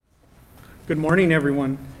Good morning,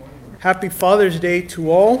 everyone. Happy Father's Day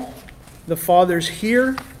to all the fathers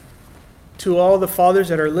here, to all the fathers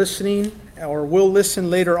that are listening or will listen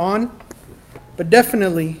later on, but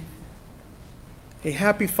definitely a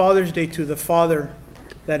happy Father's Day to the Father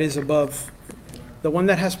that is above, the one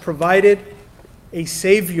that has provided a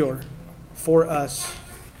Savior for us.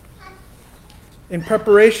 In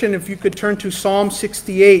preparation, if you could turn to Psalm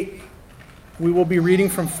 68, we will be reading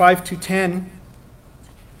from 5 to 10.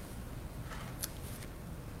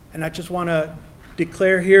 And I just want to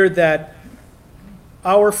declare here that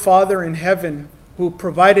our Father in heaven, who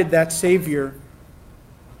provided that Savior,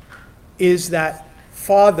 is that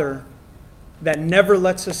Father that never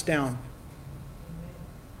lets us down.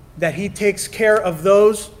 That He takes care of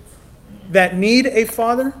those that need a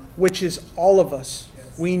Father, which is all of us.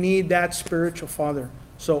 We need that spiritual Father.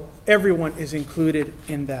 So everyone is included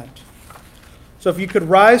in that. So if you could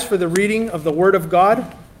rise for the reading of the Word of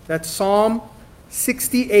God, that's Psalm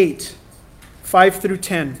 68, 5 through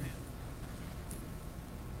 10.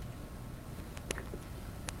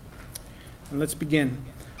 And let's begin.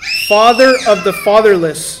 Father of the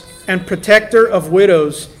fatherless and protector of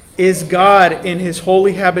widows is God in His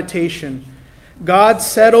holy habitation. God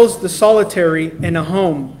settles the solitary in a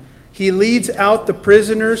home. He leads out the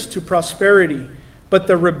prisoners to prosperity, but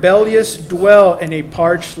the rebellious dwell in a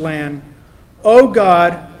parched land. O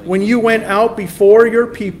God, when you went out before your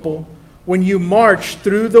people, when you marched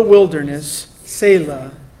through the wilderness,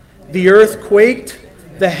 Selah, the earth quaked,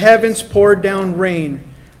 the heavens poured down rain.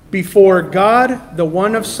 Before God, the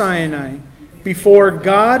one of Sinai, before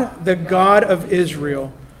God, the God of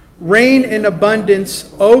Israel. Rain in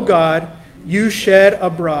abundance, O God, you shed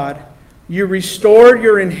abroad. You restored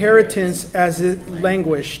your inheritance as it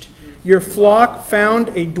languished. Your flock found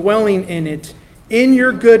a dwelling in it. In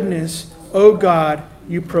your goodness, O God,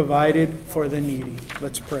 you provided for the needy.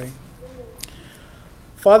 Let's pray.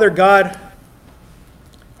 Father God,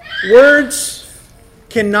 words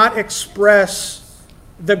cannot express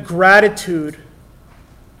the gratitude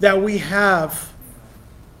that we have,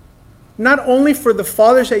 not only for the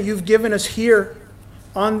fathers that you've given us here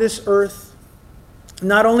on this earth,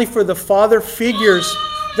 not only for the father figures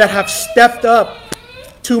that have stepped up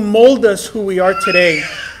to mold us who we are today,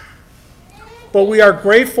 but we are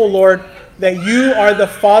grateful, Lord, that you are the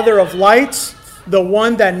Father of lights, the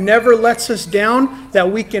one that never lets us down,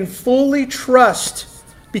 that we can fully trust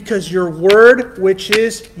because your word, which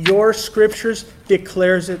is your scriptures,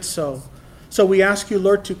 declares it so. So we ask you,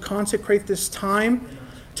 Lord, to consecrate this time,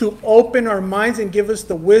 to open our minds and give us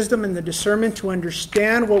the wisdom and the discernment to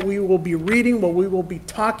understand what we will be reading, what we will be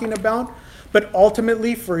talking about, but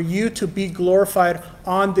ultimately for you to be glorified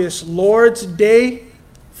on this Lord's Day,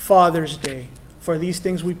 Father's Day. For these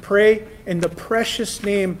things we pray in the precious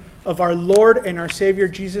name of our Lord and our Savior,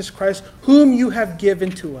 Jesus Christ, whom you have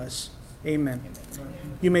given to us. Amen.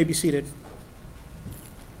 You may be seated.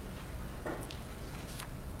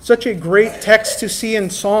 Such a great text to see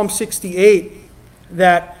in Psalm 68,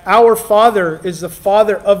 that our Father is the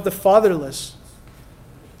Father of the fatherless.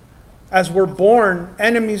 As we're born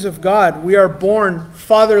enemies of God, we are born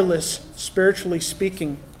fatherless, spiritually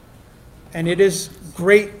speaking. And it is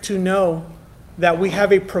great to know that we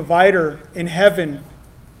have a provider in heaven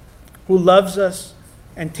who loves us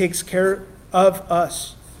and takes care of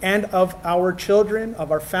us and of our children,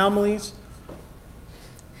 of our families.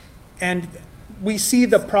 And we see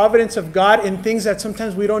the providence of God in things that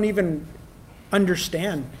sometimes we don't even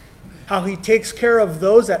understand. How He takes care of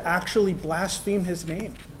those that actually blaspheme His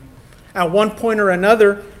name. At one point or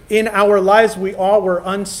another in our lives, we all were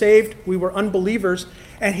unsaved, we were unbelievers,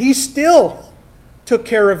 and He still took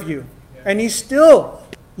care of you. And He still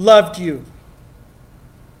loved you.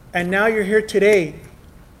 And now you're here today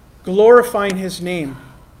glorifying His name.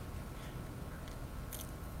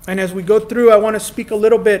 And as we go through, I want to speak a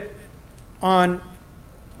little bit on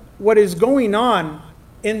what is going on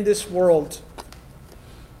in this world.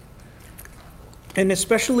 And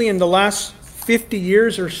especially in the last 50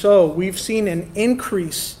 years or so, we've seen an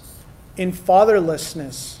increase in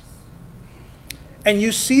fatherlessness. And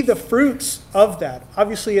you see the fruits of that.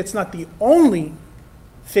 Obviously, it's not the only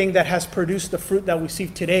thing that has produced the fruit that we see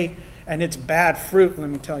today, and it's bad fruit, let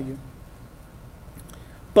me tell you.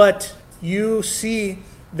 But you see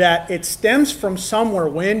that it stems from somewhere.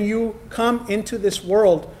 When you come into this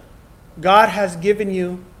world, God has given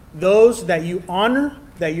you those that you honor,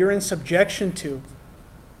 that you're in subjection to.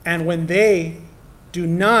 And when they do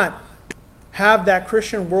not have that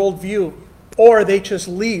Christian worldview, or they just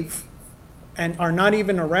leave and are not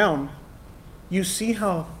even around, you see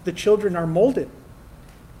how the children are molded.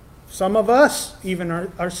 Some of us, even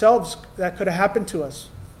ourselves, that could have happened to us.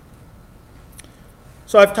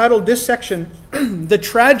 So I've titled this section, The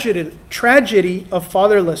Tragedy of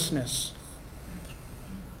Fatherlessness.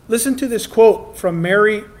 Listen to this quote from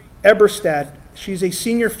Mary Eberstad. She's a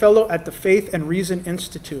senior fellow at the Faith and Reason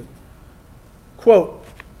Institute. Quote,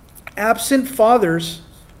 absent fathers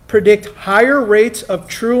predict higher rates of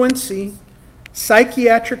truancy,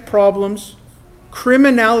 psychiatric problems,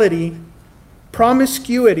 criminality,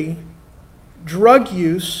 promiscuity, drug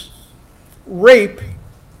use, rape,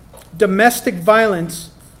 domestic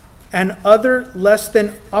violence, and other less than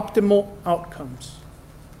optimal outcomes.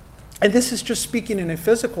 And this is just speaking in a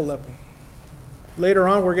physical level. Later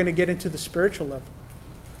on, we're going to get into the spiritual level.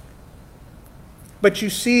 But you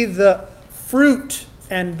see the fruit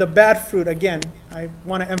and the bad fruit. Again, I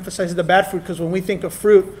want to emphasize the bad fruit because when we think of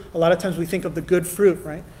fruit, a lot of times we think of the good fruit,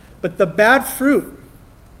 right? But the bad fruit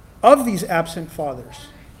of these absent fathers.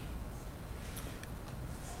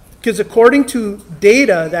 Because according to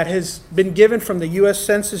data that has been given from the U.S.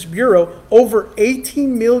 Census Bureau, over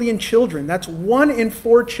 18 million children, that's 1 in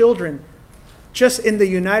 4 children, just in the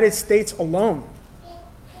United States alone,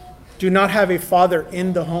 do not have a father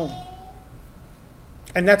in the home.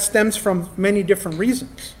 And that stems from many different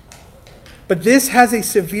reasons. But this has a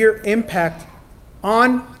severe impact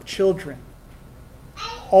on children.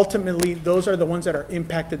 Ultimately, those are the ones that are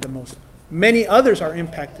impacted the most. Many others are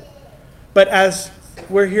impacted. But as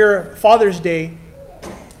we're here Father's Day,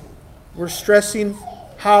 we're stressing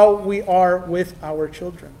how we are with our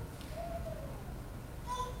children.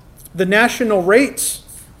 The national rates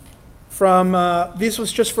from, this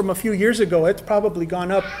was just from a few years ago, it's probably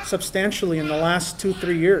gone up substantially in the last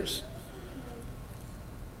 2-3 years.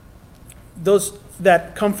 Those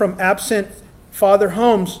that come from absent father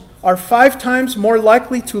homes are 5 times more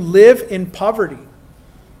likely to live in poverty.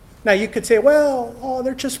 Now you could say, well,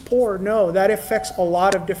 they're just poor. No, that affects a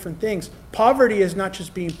lot of different things. Poverty is not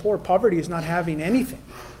just being poor. Poverty is not having anything.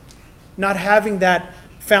 Not having that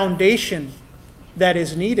foundation that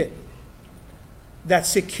is needed. That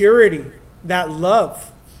security, that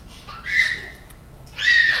love.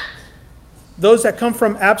 Those that come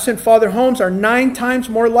from absent father homes are 9 times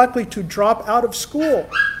more likely to drop out of school.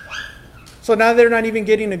 So now they're not even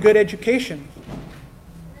getting a good education.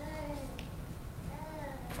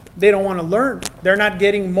 They don't want to learn. They're not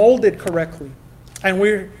getting molded correctly. And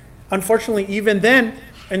we're, unfortunately, even then,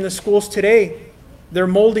 in the schools today, they're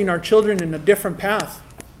molding our children in a different path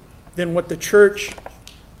than what the church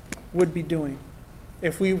would be doing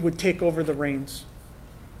if we would take over the reins.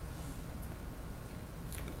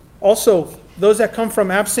 Also, those that come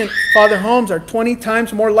from absent father homes are 20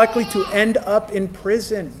 times more likely to end up in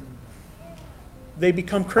prison. They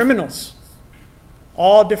become criminals.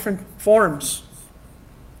 All different forms.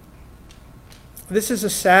 This is a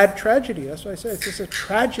sad tragedy. That's why I said it's just a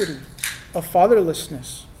tragedy of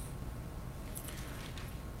fatherlessness.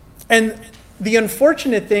 And the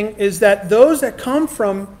unfortunate thing is that those that come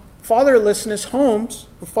from fatherless homes,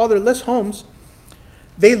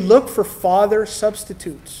 they look for father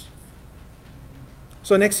substitutes.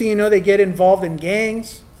 So next thing you know, they get involved in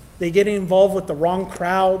gangs. They get involved with the wrong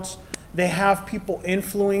crowds. They have people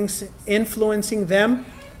influencing them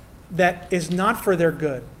that is not for their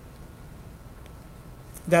good.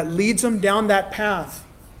 That leads them down that path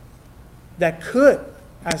that could,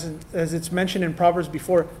 as it's mentioned in Proverbs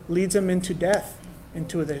before, leads them into death,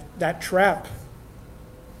 into that trap.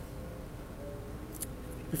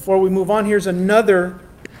 Before we move on, here's another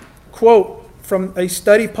quote from a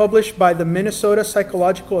study published by the Minnesota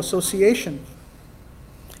Psychological Association.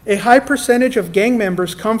 A high percentage of gang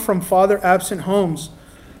members come from father-absent homes,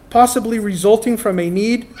 possibly resulting from a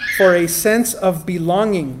need for a sense of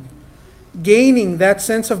belonging. Gaining that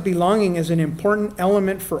sense of belonging is an important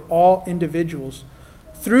element for all individuals.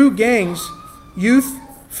 Through gangs, youth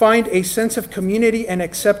find a sense of community and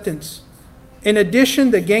acceptance. In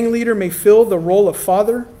addition, the gang leader may fill the role of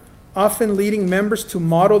father, often leading members to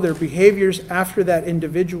model their behaviors after that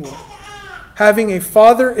individual. Having a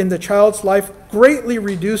father in the child's life greatly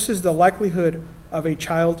reduces the likelihood of a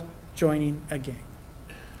child joining a gang.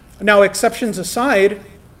 Now, exceptions aside,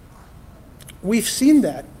 we've seen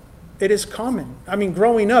that. It is common. I mean,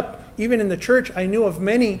 growing up, even in the church, I knew of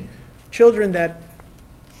many children that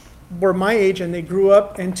were my age and they grew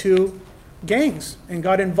up into gangs and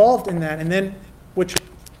got involved in that. And then, which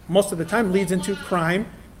most of the time leads into crime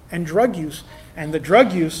and drug use. And the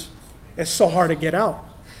drug use is so hard to get out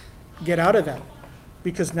of that.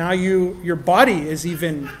 Because now your body is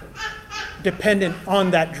even dependent on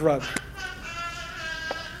that drug.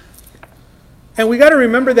 And we got to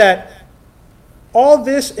remember that all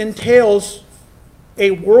this entails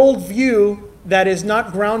a worldview that is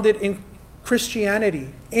not grounded in Christianity,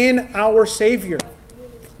 in our Savior.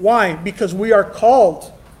 Why? Because we are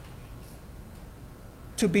called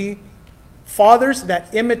to be fathers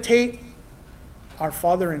that imitate our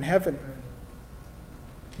Father in heaven.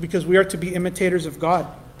 Because we are to be imitators of God.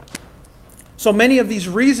 So many of these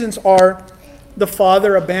reasons are the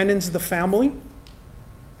father abandons the family.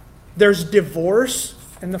 There's divorce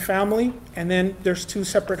in the family, and then there's two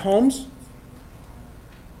separate homes.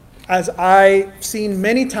 As I've seen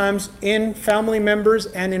many times in family members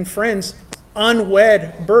and in friends,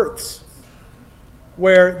 unwed births,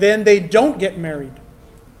 where then they don't get married.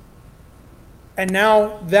 And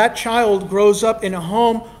now that child grows up in a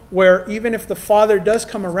home where even if the father does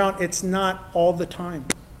come around, it's not all the time.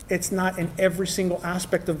 It's not in every single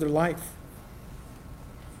aspect of their life.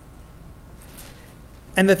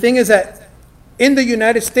 And the thing is that in the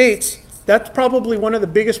United States, that's probably one of the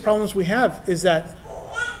biggest problems we have, is that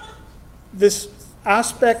this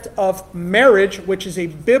aspect of marriage, which is a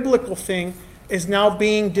biblical thing, is now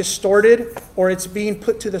being distorted, or it's being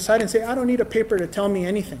put to the side and say, I don't need a paper to tell me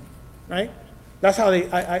anything, right? That's how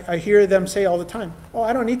I hear them say all the time. Oh,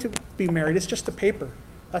 I don't need to be married. It's just a paper.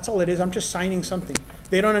 That's all it is. I'm just signing something.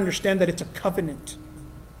 They don't understand that it's a covenant.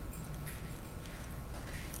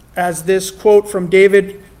 As this quote from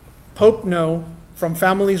David Popenoe from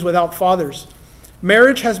Families Without Fathers,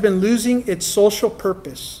 marriage has been losing its social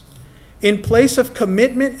purpose. In place of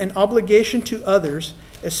commitment and obligation to others,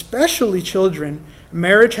 especially children,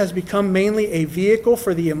 marriage has become mainly a vehicle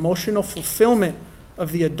for the emotional fulfillment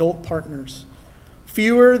of the adult partners.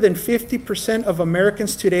 Fewer than 50% of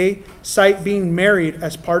Americans today cite being married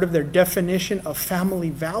as part of their definition of family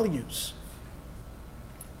values.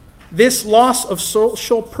 This loss of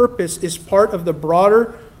social purpose is part of the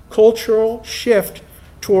broader cultural shift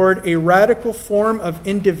toward a radical form of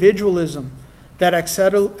individualism that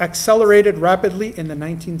accelerated rapidly in the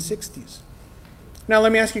 1960s. Now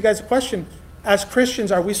let me ask you guys a question. As Christians,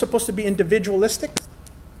 are we supposed to be individualistic?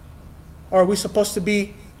 Or are we supposed to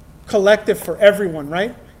be collective for everyone,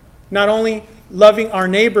 right? Not only loving our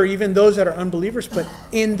neighbor, even those that are unbelievers, but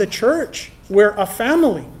in the church, we're a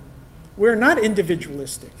family. We're not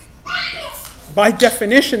individualistic. By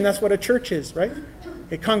definition, that's what a church is, right?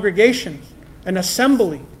 A congregation, an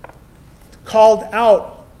assembly, called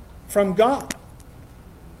out from God.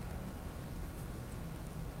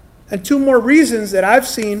 And two more reasons that I've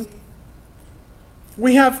seen.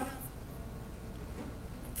 We have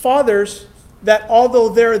fathers that, although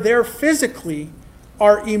they're there physically,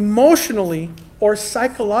 are emotionally or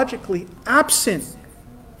psychologically absent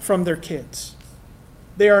from their kids.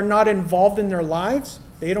 They are not involved in their lives.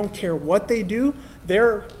 They don't care what they do.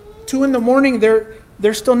 They're 2 a.m,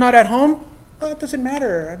 they're still not at home. Oh, it doesn't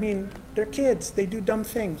matter. I mean, they're kids. They do dumb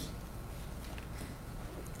things.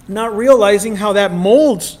 Not realizing how that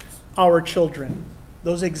molds our children,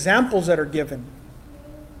 those examples that are given.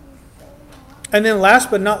 And then last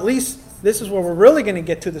but not least, this is where we're really going to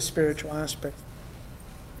get to the spiritual aspect.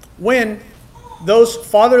 When those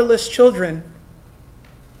fatherless children,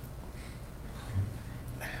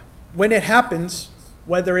 when it happens,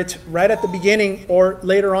 whether it's right at the beginning or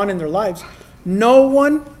later on in their lives, no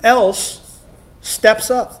one else steps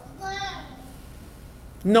up.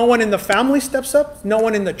 No one in the family steps up. No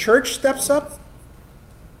one in the church steps up.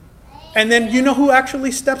 And then you know who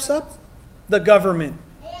actually steps up? The government.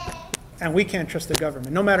 And we can't trust the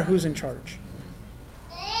government, no matter who's in charge.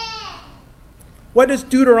 What does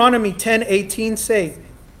Deuteronomy 10:18 say?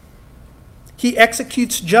 He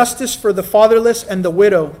executes justice for the fatherless and the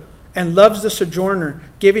widow, and loves the sojourner,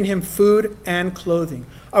 giving him food and clothing.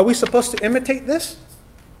 Are we supposed to imitate this?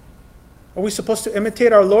 Are we supposed to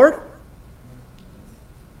imitate our Lord?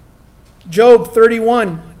 Job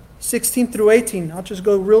 31:16-18. I'll just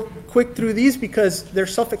go real quick through these because they're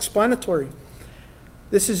self-explanatory.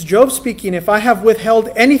 This is Job speaking. If I have withheld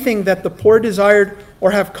anything that the poor desired,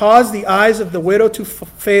 or have caused the eyes of the widow to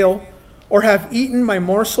fail, or have eaten my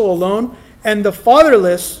morsel alone, and the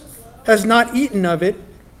fatherless has not eaten of it,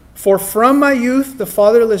 for from my youth the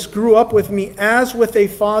fatherless grew up with me as with a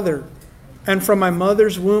father, and from my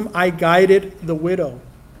mother's womb I guided the widow.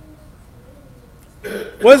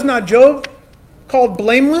 Was not Job called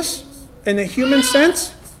blameless in a human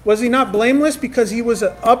sense? Was he not blameless because he was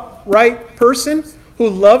an upright person who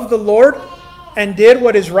loved the Lord and did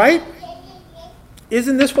what is right?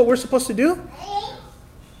 Isn't this what we're supposed to do?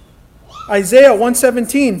 Isaiah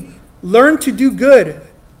 1:17, learn to do good,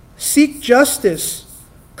 seek justice,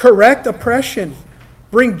 correct oppression,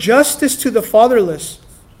 bring justice to the fatherless,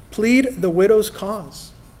 plead the widow's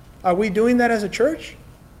cause. Are we doing that as a church?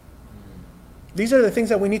 These are the things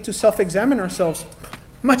that we need to self-examine ourselves,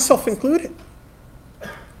 myself included.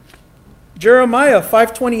 Jeremiah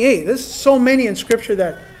 5:28. There's so many in Scripture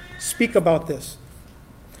that speak about this.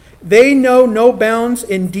 They know no bounds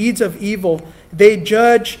in deeds of evil. They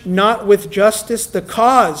judge not with justice the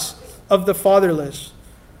cause of the fatherless,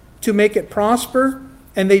 to make it prosper,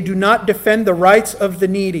 and they do not defend the rights of the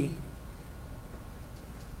needy.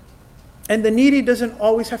 And the needy doesn't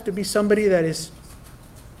always have to be somebody that is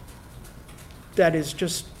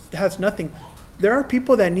just has nothing. There are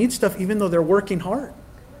people that need stuff even though they're working hard.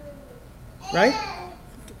 Right?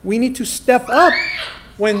 We need to step up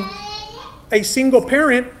when a single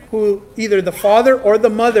parent who either the father or the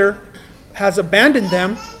mother has abandoned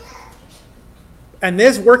them and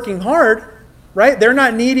is working hard, right? They're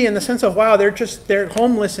not needy in the sense of, wow, they're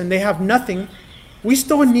homeless and they have nothing. We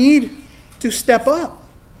still need to step up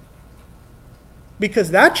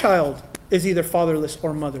because that child is either fatherless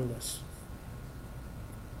or motherless.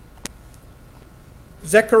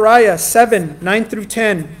 Zechariah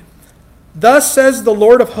 7:9-10. Thus says the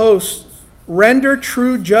Lord of hosts, render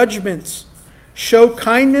true judgments, show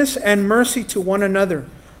kindness and mercy to one another.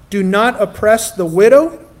 Do not oppress the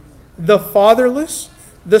widow, the fatherless,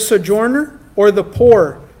 the sojourner, or the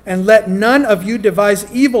poor, and let none of you devise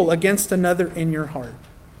evil against another in your heart.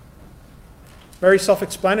 Very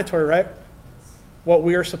self-explanatory, right? What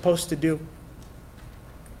we are supposed to do.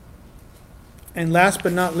 And last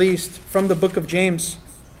but not least, from the book of James,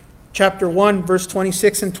 chapter 1, verse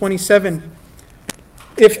 26 and 27.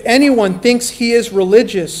 If anyone thinks he is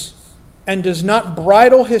religious and does not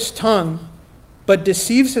bridle his tongue, but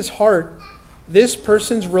deceives his heart, this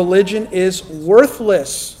person's religion is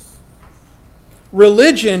worthless.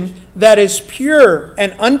 Religion that is pure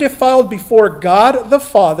and undefiled before God the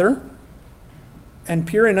Father, and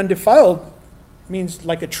pure and undefiled means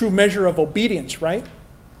like a true measure of obedience, right?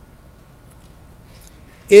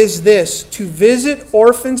 Is this, to visit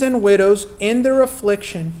orphans and widows in their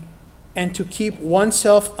affliction and to keep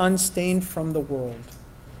oneself unstained from the world.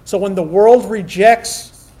 So when the world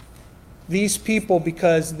rejects these people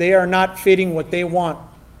because they are not fitting what they want,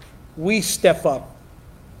 we step up.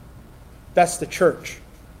 That's the church.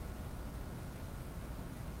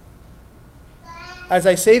 As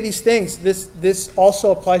I say these things, this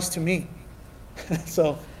also applies to me.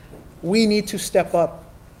 So we need to step up.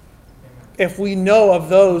 If we know of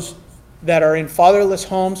those that are in fatherless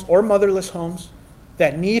homes or motherless homes,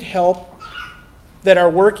 that need help, that are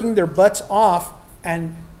working their butts off,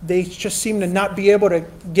 and they just seem to not be able to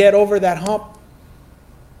get over that hump,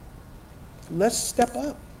 let's step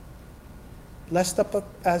up. Let's step up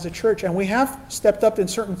as a church. And we have stepped up in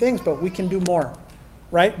certain things, but we can do more,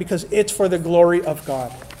 right? Because it's for the glory of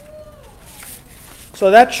God. So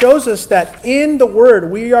that shows us that in the Word,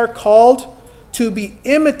 we are called to be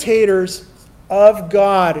imitators of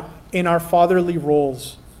God in our fatherly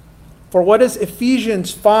roles. For what does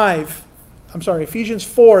Ephesians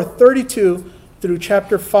 4:32 through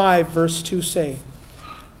chapter 5, verse 2 say?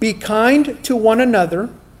 Be kind to one another,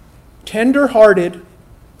 tender-hearted,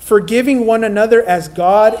 forgiving one another as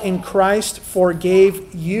God in Christ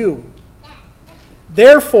forgave you.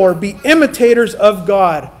 Therefore, be imitators of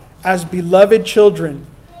God as beloved children,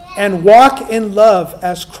 and walk in love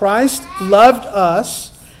as Christ loved us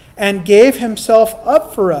and gave himself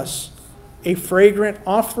up for us, a fragrant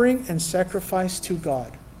offering and sacrifice to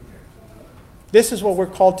God. This is what we're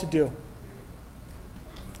called to do.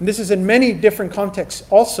 And this is in many different contexts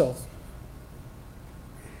also.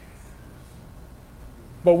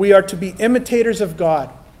 But we are to be imitators of God.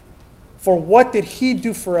 For what did he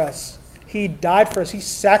do for us? He died for us. He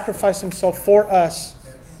sacrificed himself for us.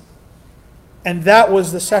 And that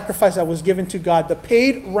was the sacrifice that was given to God, the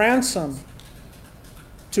paid ransom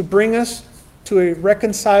to bring us to a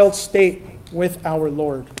reconciled state with our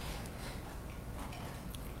Lord.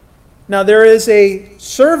 Now, there is a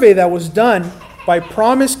survey that was done by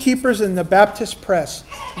Promise Keepers in the Baptist Press.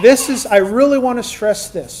 I really want to stress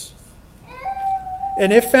this.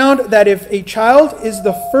 And it found that if a child is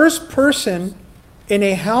the first person in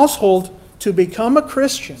a household to become a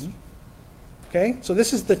Christian, okay, so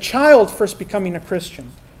this is the child first becoming a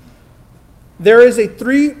Christian, there is a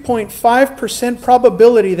 3.5%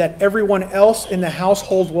 probability that everyone else in the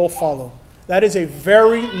household will follow. That is a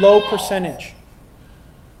very low percentage.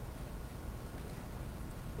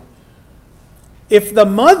 If the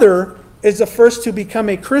mother is the first to become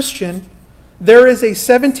a Christian, there is a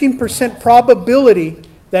 17% probability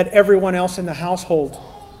that everyone else in the household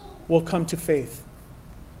will come to faith.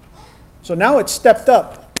 So now it's stepped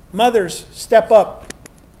up. Mothers, step up.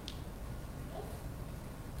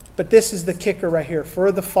 But this is the kicker right here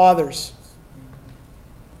for the fathers.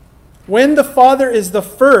 When the father is the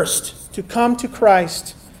first to come to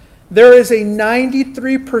Christ, there is a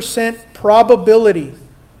 93% probability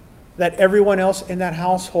that everyone else in that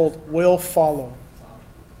household will follow.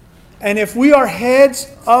 And if we are heads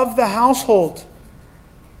of the household,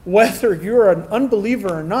 whether you're an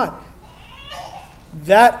unbeliever or not,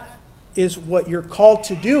 that is what you're called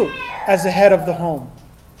to do as the head of the home.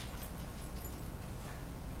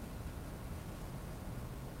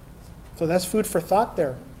 So that's food for thought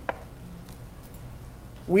there.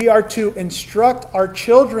 We are to instruct our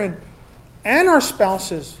children and our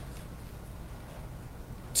spouses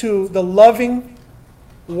to the loving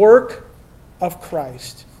work of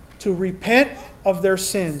Christ, to repent of their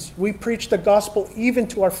sins. We preach the gospel even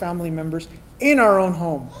to our family members in our own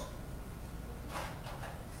home.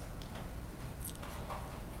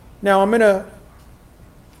 Now I'm going to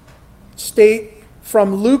state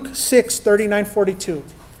from Luke 6, 39, 42.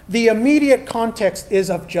 The immediate context is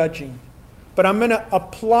of judging. But I'm going to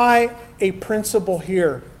apply a principle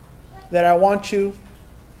here that I want you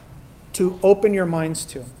to open your minds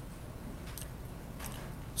to. It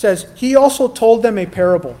says, he also told them a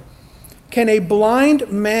parable. Can a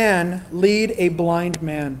blind man lead a blind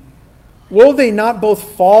man? Will they not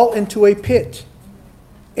both fall into a pit?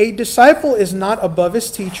 A disciple is not above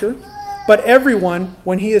his teacher, but everyone,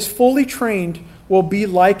 when he is fully trained, will be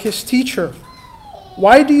like his teacher.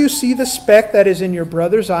 Why do you see the speck that is in your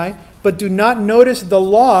brother's eye, but do not notice the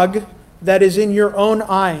log that is in your own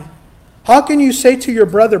eye? How can you say to your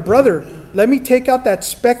brother, brother, let me take out that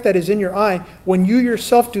speck that is in your eye, when you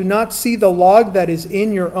yourself do not see the log that is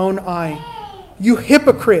in your own eye? You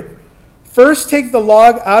hypocrite! First take the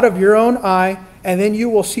log out of your own eye, and then you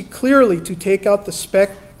will see clearly to take out the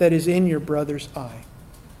speck that is in your brother's eye.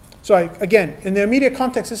 So again, in the immediate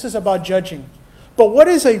context, this is about judging. But what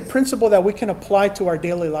is a principle that we can apply to our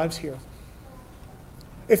daily lives here?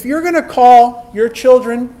 If you're going to call your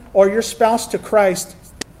children or your spouse to Christ,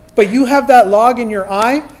 but you have that log in your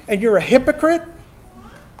eye and you're a hypocrite,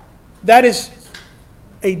 that is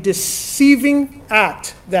a deceiving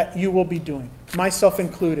act that you will be doing, myself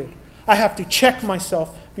included. I have to check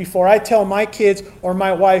myself before I tell my kids or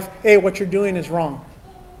my wife, hey, what you're doing is wrong.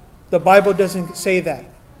 The Bible doesn't say that.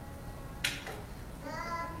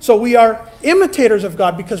 So we are imitators of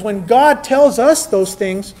God, because when God tells us those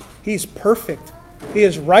things, He's perfect. He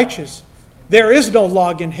is righteous. There is no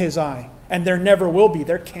log in His eye, and there never will be.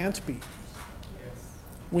 There can't be.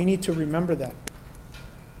 We need to remember that.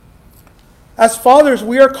 As fathers,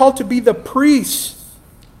 we are called to be the priests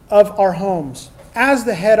of our homes, as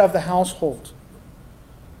the head of the household.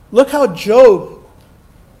 Look how Job,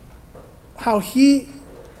 how he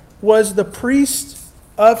was the priest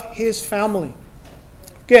of his family.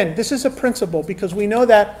 Again, this is a principle, because we know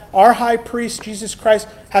that our high priest, Jesus Christ,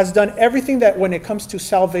 has done everything that when it comes to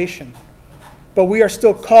salvation. But we are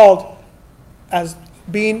still called as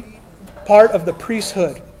being part of the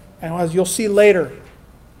priesthood. And as you'll see later,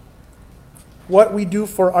 what we do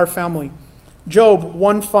for our family. Job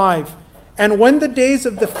 1:5. And when the days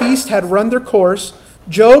of the feast had run their course,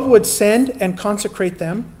 Job would send and consecrate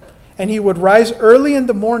them, and he would rise early in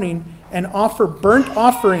the morning and offer burnt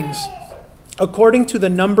offerings according to the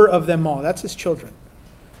number of them all. That's his children.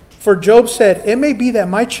 For Job said, it may be that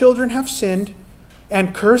my children have sinned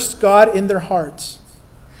and cursed God in their hearts.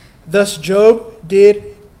 Thus Job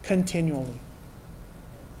did continually.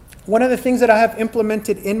 One of the things that I have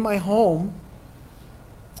implemented in my home,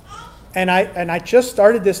 and I just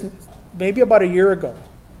started this maybe about a year ago,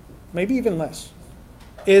 maybe even less,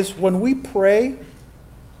 is when we pray,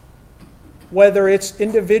 whether it's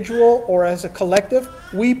individual or as a collective,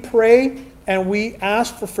 we pray and we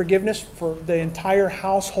ask for forgiveness for the entire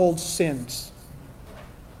household's sins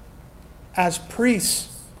as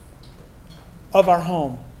priests of our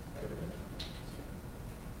home.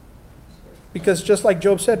 Because just like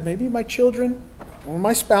Job said, maybe my children or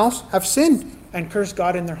my spouse have sinned and cursed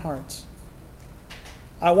God in their hearts.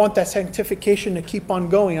 I want that sanctification to keep on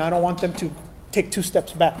going. I don't want them to take 2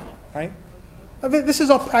 steps back, right? I mean, this is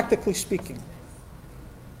all practically speaking.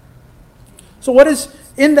 So what is,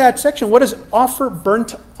 in that section, what does offer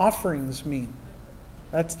burnt offerings mean?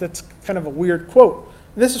 That's kind of a weird quote.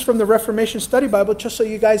 This is from the Reformation Study Bible, just so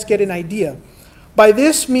you guys get an idea. By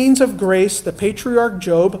this means of grace, the patriarch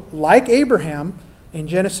Job, like Abraham, in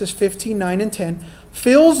Genesis 15:9 and 10,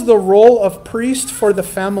 fills the role of priest for the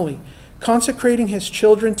family, consecrating his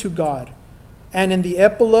children to God. And in the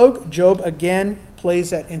epilogue, Job again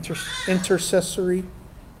plays that intercessory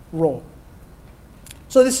role.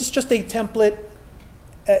 So this is just a template,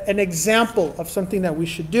 an example of something that we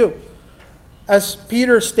should do. As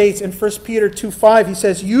Peter states in 1 Peter 2:5, he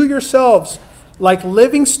says, you yourselves, like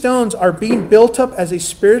living stones, are being built up as a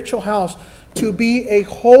spiritual house to be a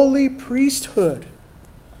holy priesthood,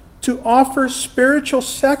 to offer spiritual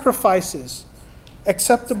sacrifices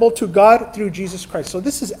acceptable to God through Jesus Christ. So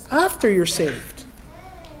this is after you're saved.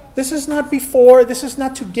 This is not before. This is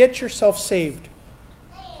not to get yourself saved.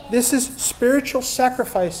 This is spiritual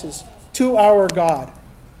sacrifices to our God.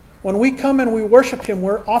 When we come and we worship Him,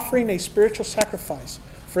 we're offering a spiritual sacrifice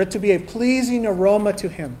for it to be a pleasing aroma to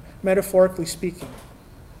Him, metaphorically speaking,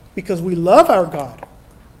 because we love our God.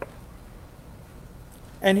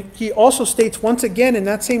 And He also states once again in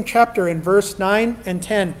that same chapter in verse 9 and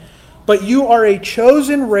 10, "But you are a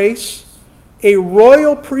chosen race, a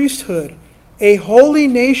royal priesthood, a holy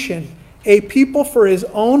nation, a people for His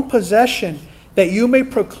own possession, that you may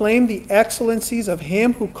proclaim the excellencies of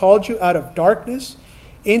Him who called you out of darkness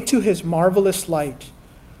into His marvelous light.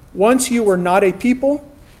 Once you were not a people,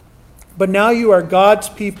 but now you are God's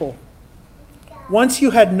people. Once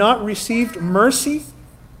you had not received mercy,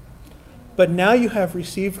 but now you have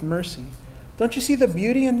received mercy." Don't you see the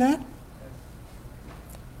beauty in that?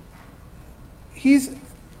 He's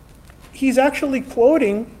actually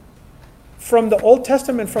quoting from the Old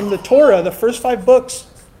Testament, from the Torah, the first 5 books,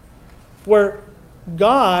 where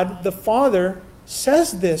God, the Father,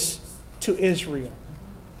 says this to Israel.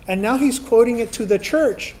 And now He's quoting it to the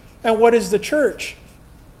church. And what is the church?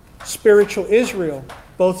 Spiritual Israel,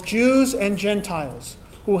 both Jews and Gentiles,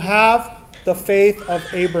 who have the faith of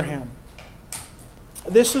Abraham.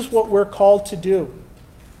 This is what we're called to do.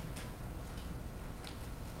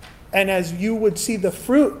 And as you would see the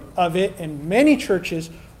fruit of it in many churches,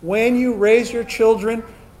 when you raise your children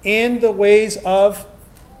in the ways of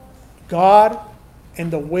God and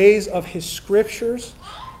the ways of His Scriptures,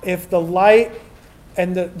 if the light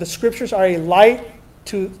and the Scriptures are a light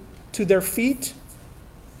to their feet,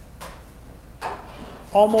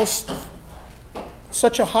 almost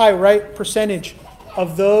such a high, right, percentage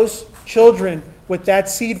of those children with that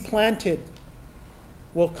seed planted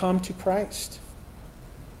will come to Christ.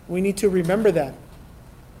 We need to remember that.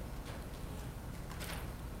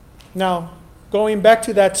 Now, going back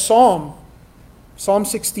to that Psalm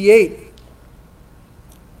 68.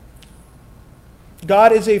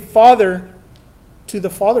 God is a father to the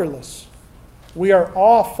fatherless. We are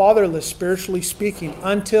all fatherless, spiritually speaking,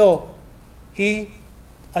 until He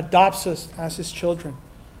adopts us as His children.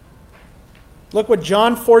 Look what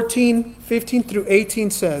John 14, 15 through 18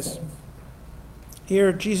 says.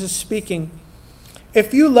 Here, Jesus speaking.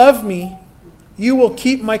 "If you love me, you will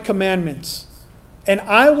keep my commandments. And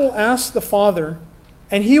I will ask the Father,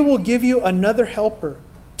 and He will give you another helper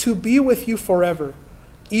to be with you forever,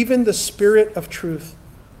 even the Spirit of truth,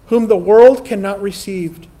 whom the world cannot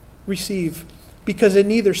receive, because it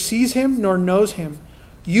neither sees Him nor knows Him.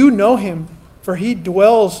 You know Him, for He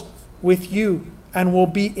dwells with you and will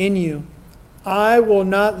be in you. I will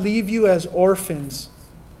not leave you as orphans.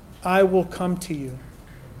 I will come to you."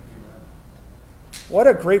 What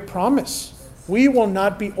a great promise. We will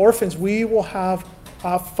not be orphans. We will have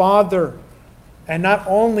a Father. And not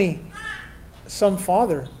only some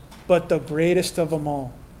Father, but the greatest of them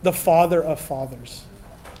all, the Father of fathers.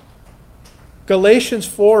 Galatians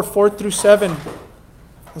 4, 4 through 7,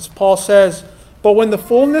 as Paul says, "But when the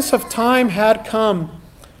fullness of time had come,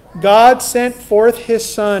 God sent forth His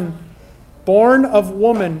Son, born of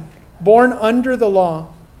woman, born under the law,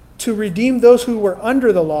 to redeem those who were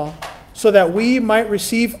under the law, so that we might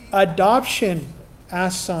receive adoption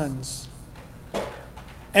as sons.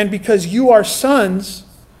 And because you are sons,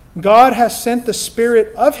 God has sent the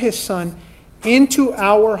Spirit of His Son into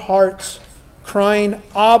our hearts, crying,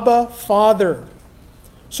 Abba, Father.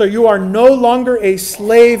 So you are no longer a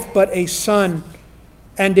slave, but a son.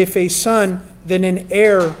 And if a son, then an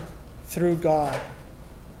heir through God."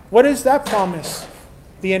 What is that promise?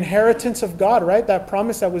 The inheritance of God, right? That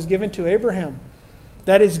promise that was given to Abraham.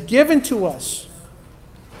 That is given to us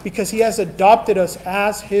because He has adopted us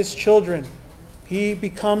as His children. He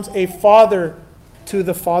becomes a father to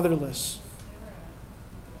the fatherless.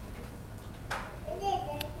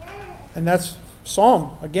 And that's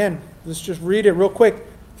Psalm. Again, let's just read it real quick.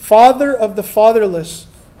 "Father of the fatherless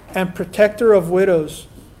and protector of widows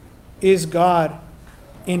is God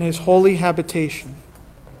in His holy habitation."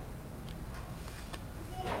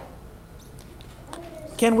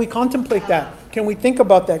 Can we contemplate that? Can we think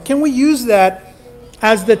about that? Can we use that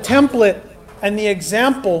as the template and the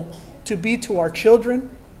example to be to our children,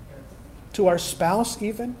 to our spouse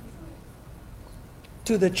even,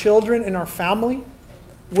 to the children in our family?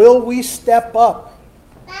 Will we step up?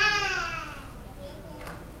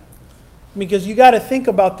 Because you got to think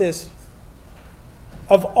about this.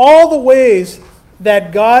 Of all the ways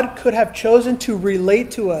that God could have chosen to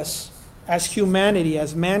relate to us as humanity,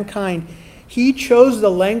 as mankind, He chose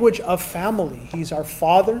the language of family. He's our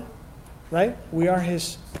Father. right? We are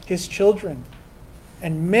His children.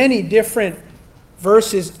 And many different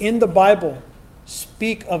verses in the Bible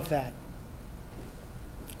speak of that.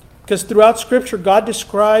 Because throughout Scripture, God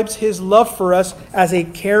describes His love for us as a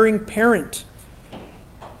caring parent.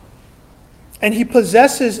 And He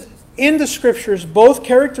possesses in the Scriptures both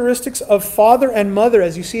characteristics of father and mother,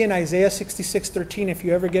 as you see in Isaiah 66:13, if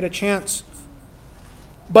you ever get a chance.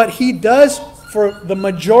 But He does, for the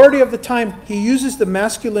majority of the time, He uses the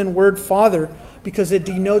masculine word father because it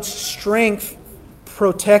denotes strength,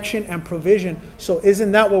 protection, and provision. So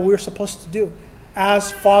isn't that what we're supposed to do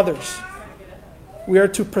as fathers? We are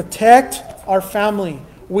to protect our family.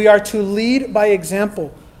 We are to lead by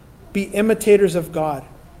example, be imitators of God.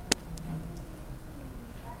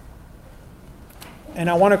 And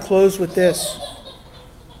I want to close with this.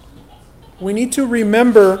 We need to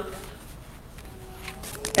remember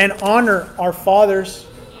and honor our fathers,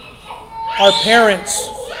 our parents,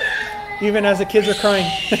 even as the kids are crying.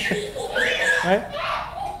 Right?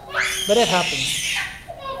 But it happens.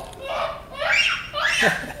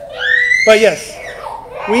 But yes,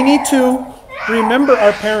 we need to remember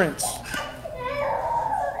our parents.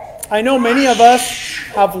 I know many of us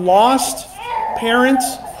have lost parents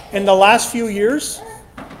in the last few years.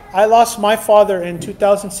 I lost my father in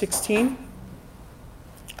 2016.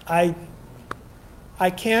 I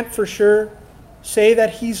can't for sure say that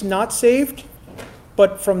he's not saved,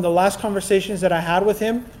 but from the last conversations that I had with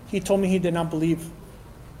him, he told me he did not believe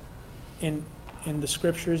in the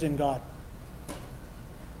Scriptures and God.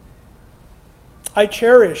 I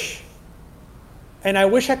cherish, and I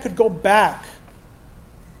wish I could go back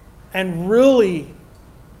and really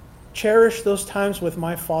cherish those times with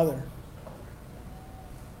my father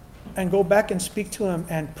and go back and speak to him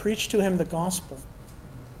and preach to him the gospel.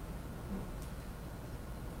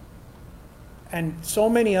 And so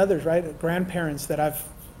many others, right? Grandparents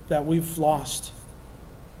that we've lost.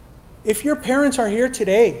 If your parents are here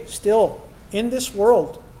today, still in this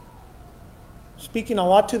world, speaking a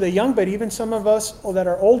lot to the young, but even some of us that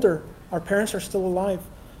are older, our parents are still alive.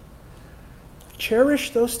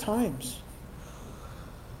 Cherish those times.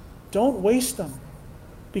 Don't waste them,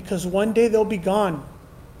 because one day they'll be gone.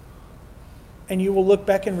 And you will look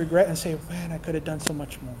back and regret and say, man, I could have done so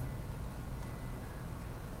much more.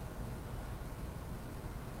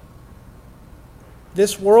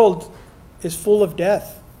 This world is full of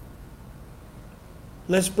death.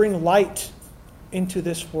 Let's bring light into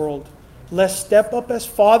this world. Let's step up as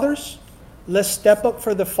fathers. Let's step up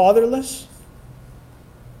for the fatherless.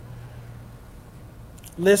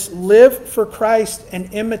 Let's live for Christ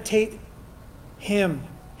and imitate Him,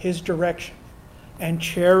 His direction, and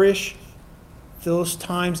cherish those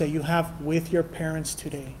times that you have with your parents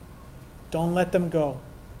today. Don't let them go.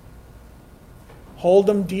 Hold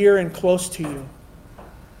them dear and close to you,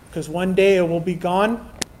 because one day it will be gone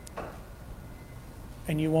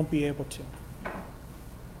and you won't be able to.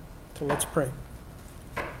 So let's pray.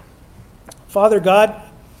 Father God,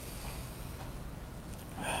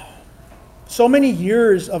 so many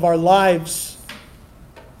years of our lives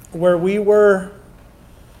where we were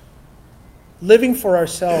living for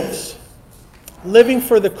ourselves, living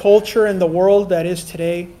for the culture and the world that is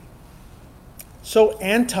today, so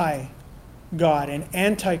anti-God and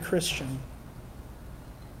anti-Christian.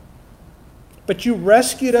 But you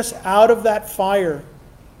rescued us out of that fire.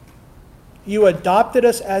 You adopted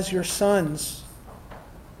us as your sons.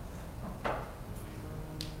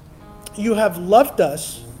 You have loved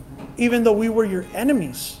us even though we were your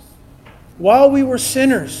enemies. While we were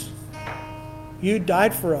sinners, you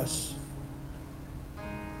died for us.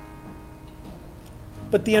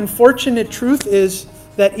 But the unfortunate truth is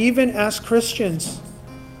that even as Christians,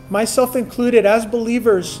 myself included, as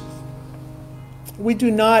believers, we do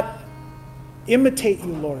not imitate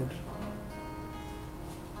you, Lord.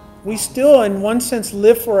 We still, in one sense,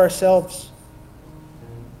 live for ourselves.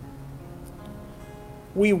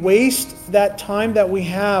 We waste that time that we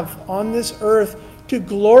have on this earth to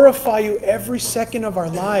glorify you every second of our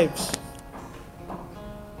lives.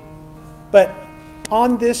 But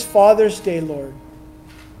on this Father's Day, Lord,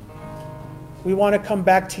 we want to come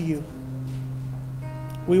back to you.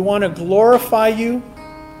 We want to glorify you.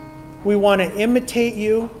 We want to imitate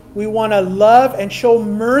you. We want to love and show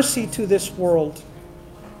mercy to this world.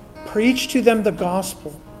 Preach to them the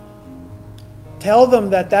gospel. Tell them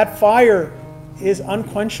that that fire is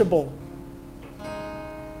unquenchable.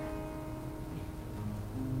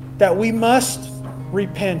 That we must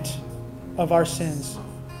repent of our sins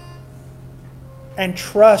and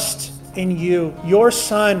trust in you, your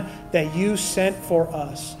Son that you sent for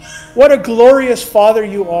us. What a glorious Father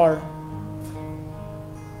you are.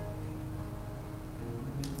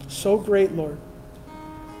 so great, Lord.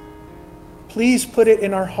 Please put it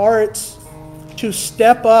in our hearts to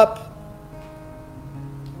step up,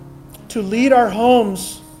 to lead our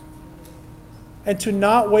homes, and to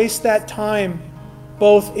not waste that time,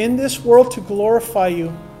 both in this world to glorify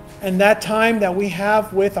you, and that time that we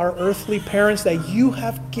have with our earthly parents that you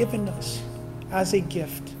have given us as a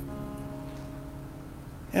gift.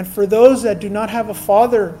 And for those that do not have a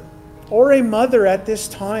father or a mother at this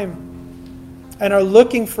time and are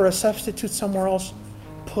looking for a substitute somewhere else,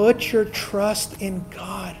 put your trust in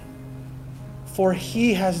God, for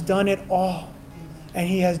He has done it all, and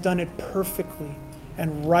He has done it perfectly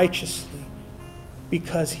and righteously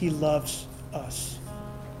because He loves us.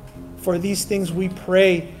 For these things we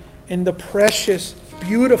pray in the precious,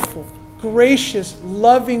 beautiful, gracious,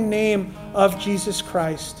 loving name of Jesus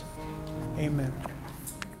Christ. Amen.